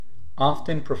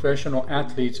Often professional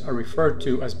athletes are referred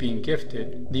to as being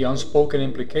gifted, the unspoken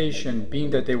implication being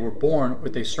that they were born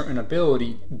with a certain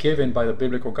ability given by the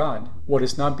biblical God. What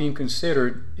is not being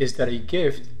considered is that a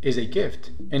gift is a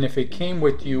gift, and if it came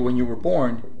with you when you were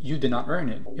born, you did not earn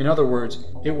it. In other words,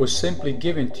 it was simply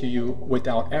given to you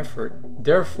without effort.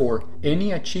 Therefore,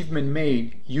 any achievement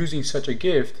made using such a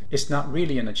gift is not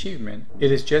really an achievement.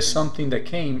 It is just something that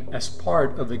came as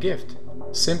part of the gift.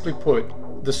 Simply put,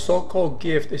 the so-called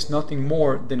gift is nothing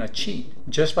more than a cheat,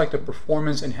 just like the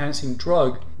performance-enhancing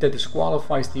drug that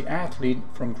disqualifies the athlete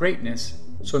from greatness.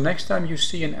 So next time you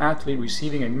see an athlete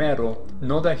receiving a medal,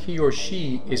 know that he or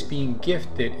she is being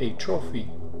gifted a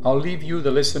trophy. I'll leave you, the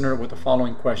listener, with the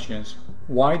following questions.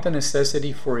 Why the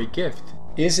necessity for a gift?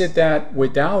 Is it that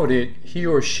without it, he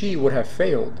or she would have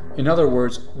failed? In other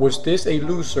words, was this a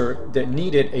loser that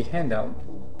needed a handout?